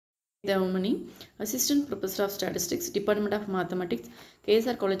Thavamani, Assistant Professor of Statistics, Department of Mathematics,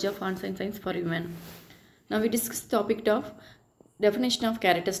 KSR College of Arts and Science for Women. Now we discuss the topic of definition of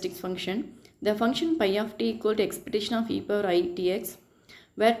characteristics function. The function pi of t equal to expectation of e power I tx,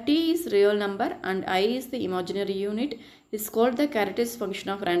 where t is real number and I is the imaginary unit, is called the characteristic function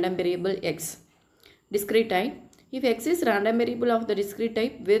of random variable x. Discrete type. If x is random variable of the discrete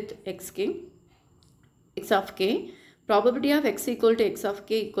type with x of k, probability of x equal to x of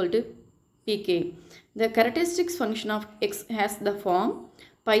k equal to pk. The characteristics function of x has the form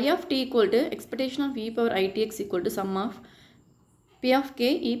pi of t equal to expectation of e power I tx equal to sum of p of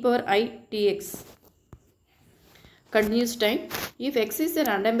k e power I tx. Continuous type. If x is a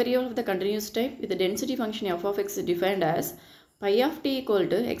random variable of the continuous type with the density function f of x defined as pi of t equal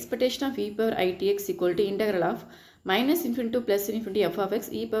to expectation of e power I tx equal to integral of minus infinity to plus infinity f of x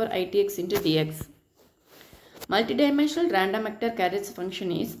e power I tx into dx. Multidimensional random vector characteristic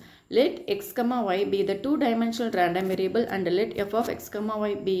function is let x comma y be the two-dimensional random variable and let f of x comma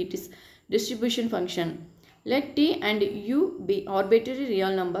y be its distribution function. Let t and u be arbitrary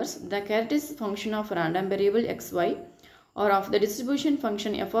real numbers. The characteristic function of random variable xy or of the distribution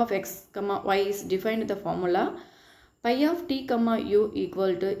function f of x comma y is defined in the formula pi of t comma u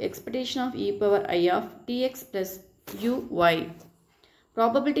equal to expectation of e power I of tx plus uy.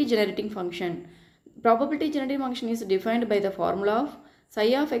 Probability generating function. Probability generating function is defined by the formula of psi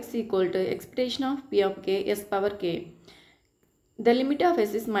of x equal to expectation of p of k s power k. The limit of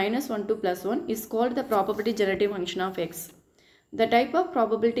s is minus 1 to plus 1 is called the probability generating function of x. The type of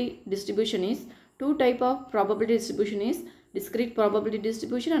probability distribution is two type of probability distribution is discrete probability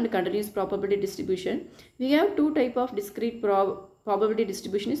distribution and continuous probability distribution. We have two type of discrete probability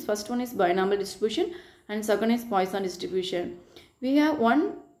distribution. First one is binomial distribution and second is Poisson distribution. We have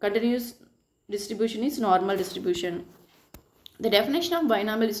one continuous distribution is normal distribution. The definition of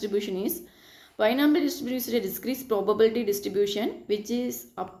binomial distribution is binomial distribution is a discrete probability distribution which is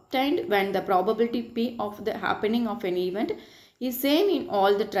obtained when the probability p of the happening of an event is same in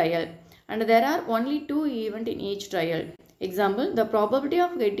all the trial and there are only two events in each trial. Example, the probability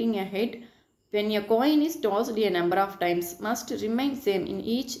of getting a head when a coin is tossed a number of times must remain same in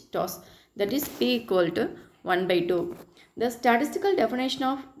each toss, that is p equal to 1 by 2. The statistical definition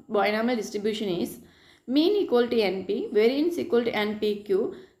of binomial distribution is mean equal to np, variance equal to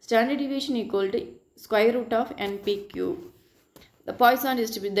npq, standard deviation equal to square root of npq. The Poisson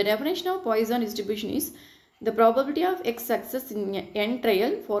distribution. The definition of Poisson distribution is the probability of x success in n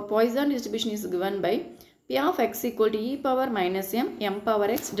trial for Poisson distribution is given by p of x equal to e power minus m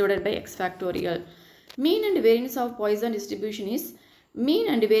power x divided by x factorial. Mean and variance of Poisson distribution is mean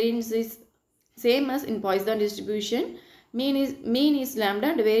and variance is same as in Poisson distribution. Mean is lambda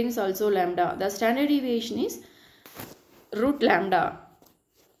and variance also lambda. The standard deviation is root lambda.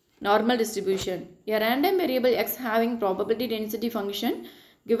 Normal distribution. A random variable x having probability density function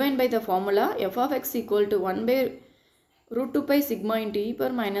given by the formula f of x equal to 1 by root 2 pi sigma into e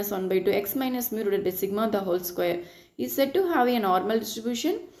power minus 1 by 2 x minus mu divided by sigma the whole square is said to have a normal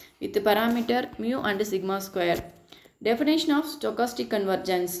distribution with the parameter mu and sigma square. Definition of stochastic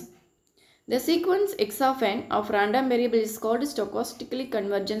convergence. The sequence x of n of random variable is called stochastically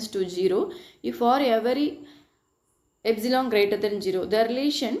convergence to 0 if for every epsilon greater than 0. The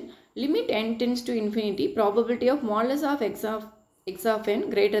relation limit n tends to infinity probability of modulus of x of n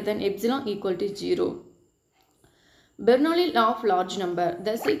greater than epsilon equal to 0. Bernoulli law of large number.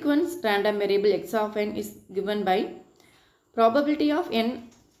 The sequence random variable x of n is given by probability of n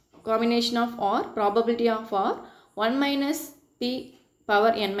combination of r, probability of r 1 minus p power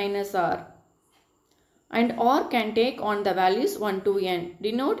n minus r, and r can take on the values 1 to n.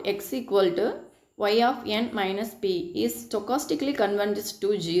 Denote x equal to y of n minus p is stochastically converges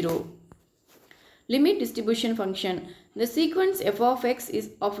to 0. Limit distribution function. The sequence f of x is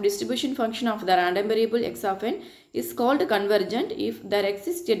of distribution function of the random variable x of n is called convergent if there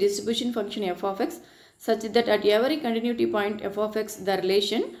exists a distribution function f of x such that at every continuity point f of x the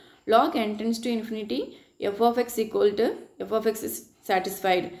relation log n tends to infinity f of x equal to f of x is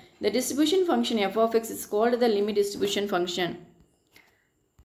satisfied. The distribution function f of x is called the limit distribution function.